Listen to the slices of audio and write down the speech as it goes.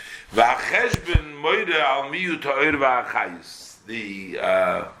V'acheshben moide al miyut ha'or v'achayis. The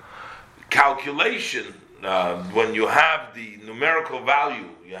calculation, when you have the numerical value,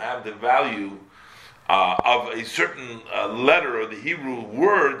 you have the value of a certain letter of the Hebrew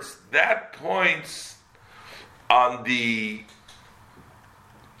words, that points on the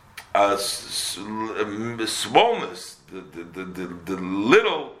smallness, the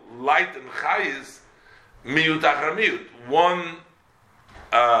little light and chayis, miyut achar miyut. One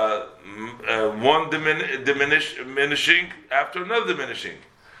diminishing after another diminishing.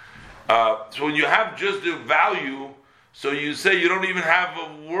 So when you have just the value, so you say you don't even have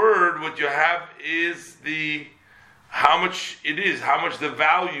a word. What you have is how much it is, how much the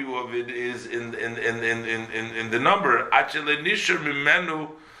value of it is in the number.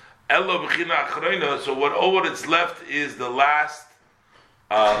 So all what it's left is the last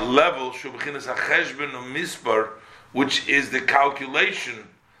level, which is the calculation,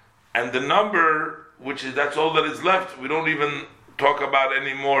 and the number, which is that's all that is left. We don't even talk about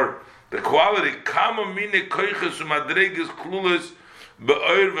anymore the quality. How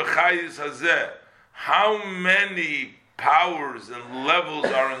many powers and levels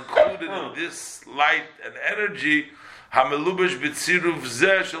are included in this light and energy,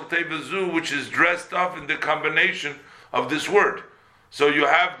 which is dressed up in the combination of this word. So you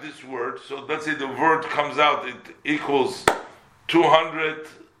have this word, so let's say the word comes out, it equals 200,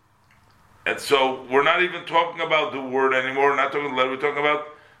 and so we're not even talking about the word anymore, we're not talking about the letter, we're talking about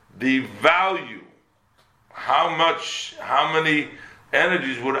the value, how many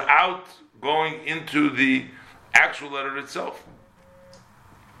energies were out going into the actual letter itself.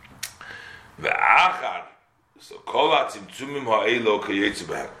 So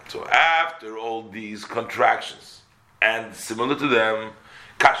after all these contractions, and similar to them,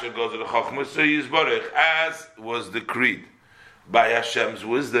 Kasha goes to the Chochmah Yisborech, as was decreed by Hashem's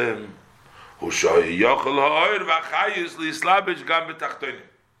wisdom. So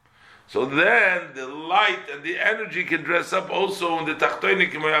then the light and the energy can dress up also in the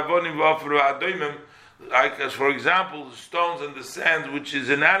Tachtonim, like as for example the stones and the sand, which is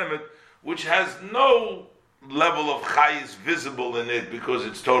inanimate, which has no level of chayis visible in it because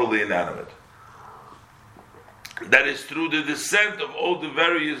it's totally inanimate. That is through the descent of all the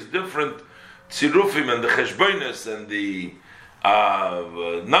various different tzirufim and the cheshbonis and the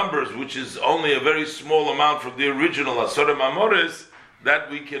numbers, which is only a very small amount from the original Asorah Mamores, that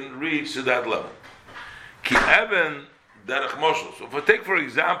we can reach to that level. Ki even derech moshel. So if I take for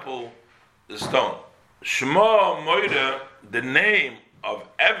example the stone, Shema Moira, the name of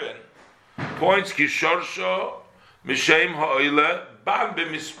Evan, points ki shorsho mishem ha'oile ban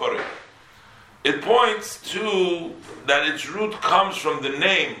b'misporeh. It points to that its root comes from the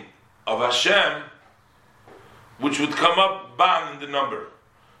name of Hashem, which would come up ban in the number,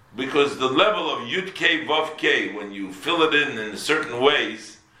 because the level of Yud K Vav K, when you fill it in certain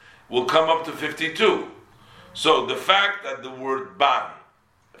ways, will come up to 52. So the fact that the word ban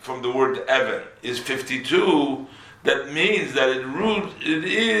from the word Evan is 52, that means that it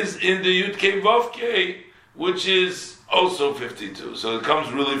is in the Yud K Vav K, which is also 52. So it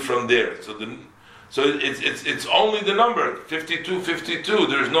comes really from there. So it's only the number 52.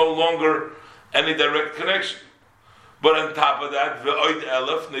 There's no longer any direct connection. But on top of that, ve'oid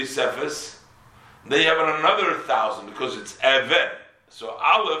elef neisefes, they have another 1,000 because it's Even. So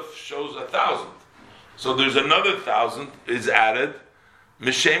Aleph shows 1,000. So there's another 1,000 is added,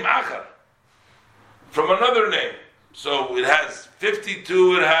 Mishem Achar, from another name. So it has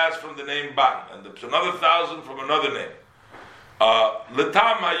 52. It has from the name Ban, and there's another 1,000 from another name.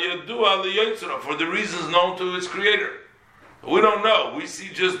 L'tama yedua liyotzera, for the reasons known to its creator. We don't know. We see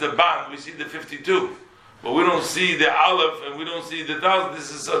just the Ban. We see the 52. But we don't see the Aleph and we don't see the 1,000.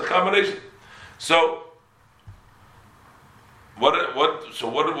 This is a combination. So, what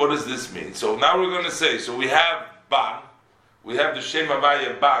does this mean? So now we're going to say, so we have Ban, we have the Shem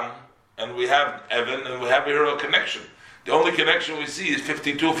Havaya Ban, and we have Evan, and we have here a connection. The only connection we see is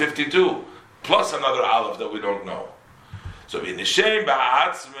 52, plus another Aleph that we don't know. So in the Shem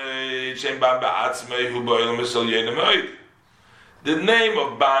Ba'atzmei, Shem Ban Ba'atzmei, Hu Ba'olam Esel Yenem Oid. The name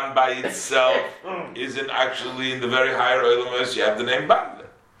of Ban by itself isn't actually in the very higher Olam. You have the name Ban.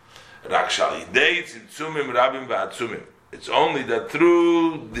 It's only that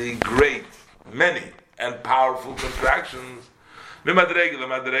through the great, many, and powerful contractions, from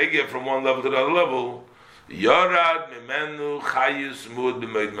one level to another level,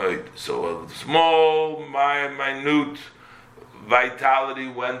 so a small, minute vitality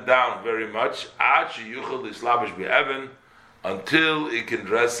went down very much, until it can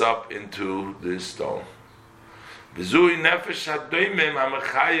dress up into this stone. V'zui nefesh hadoimim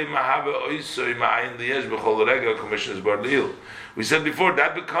hamechayim mahave oisoi ma'ayin liyesh b'chol rega commissions bar liil. We said before,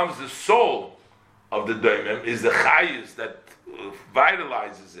 that becomes the soul of the doimim, is the chayis that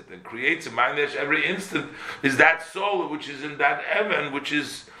vitalizes it and creates a ma'ayin every instant, is that soul which is in that even, which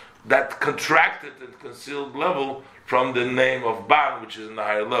is that contracted and concealed level from the name of Ban, which is in the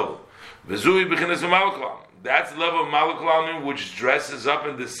higher level. V'zui b'chinas v'malaklam. That's the level of malaklam which dresses up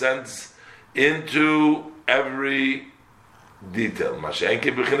and descends into every detail.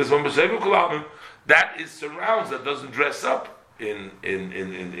 That is surrounds, that doesn't dress up in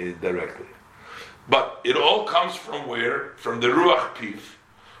directly. But it all comes from where? From the Ruach Piv,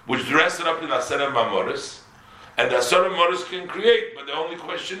 which dresses up in Aseret Mamoris, and the Aseret Mamoris can create, but the only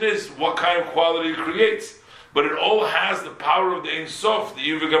question is what kind of quality it creates. But it all has the power of the Ein Sof, the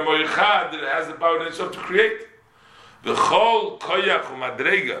Yivig HaMoichad, that it has the power of the Ein Sof to create. The Chol Koyach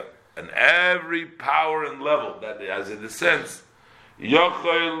U'Madrega, and every power and level that has in the sense,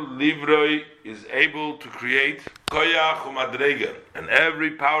 Yochel Livroi is able to create Koyach U'Madrega, and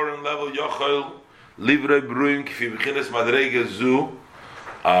every power and level Yochel Livroi Bruim Kfi B'chines Madrega Zu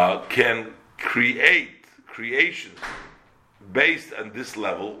can create creations based on this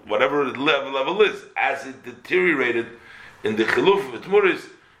level, whatever the level is, as it deteriorated in the Chiluf of Tmuris,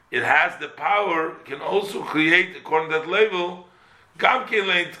 it has the power, can also create, according to that level, Gam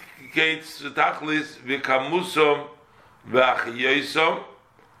Keleit Kates Tachlis V'Kamusom V'Achiyosom.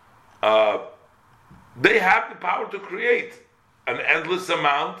 They have the power to create an endless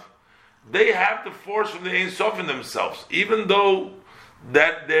amount. They have the force from the Ein Sof in themselves, even though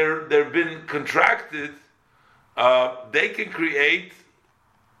that they've been contracted. They can create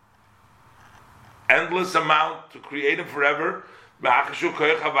endless amount to create them forever, because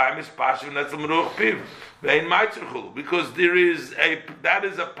that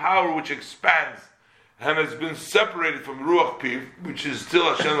is a power which expands and has been separated from Ruach Piv, which is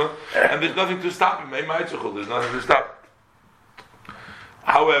still Hashem, and there's nothing to stop him. There's nothing to stop.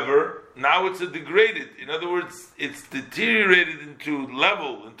 However, now it's a degraded. In other words, it's deteriorated into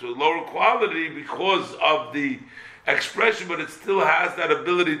lower quality because of the expression, but it still has that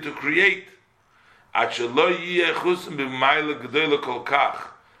ability to create.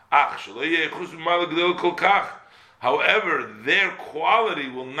 However, their quality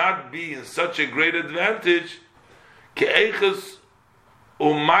will not be in such a great advantage. They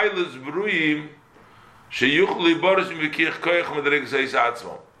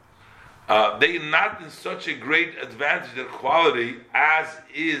are not in such a great advantage, their quality, as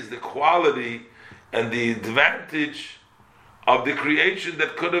is the quality and the advantage of the creation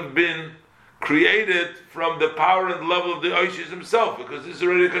that could have been created from the power and level of the Oishis himself, because this is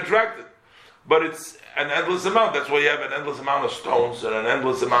already contracted. But it's an endless amount. That's why you have an endless amount of stones and an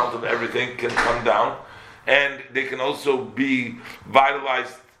endless amount of everything can come down, and they can also be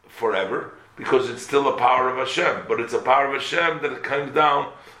vitalized forever, because it's still a power of Hashem. But it's a power of Hashem that comes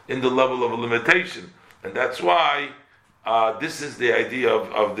down in the level of a limitation, and that's why this is the idea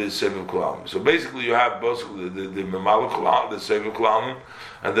of the Sefer Kulamim. So basically, you have both the Malach Kulamim, the Sefer Kulamim,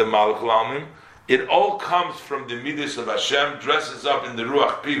 and the Malach Kulamim. It all comes from the Midas of Hashem, dresses up in the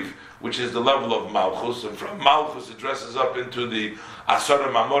Ruach Piv, which is the level of Malchus, and from Malchus it dresses up into the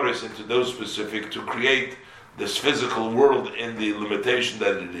Asara Mamoris, into those specific, to create this physical world in the limitation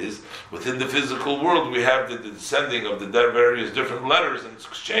that it is. Within the physical world, we have the descending of the various different letters and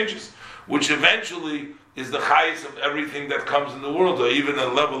exchanges, which eventually is the highest of everything that comes in the world, or even a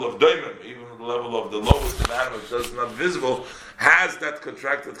level of doimim, even the level of the lowest man, which is not visible, has that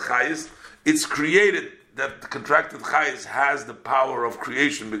contracted highest. It's created, that contracted chayis has the power of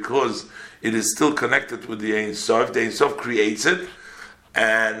creation because it is still connected with the Ein Sof. The Ein Sof creates it,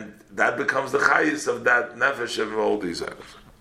 and that becomes the chayis of that nefesh of all these items.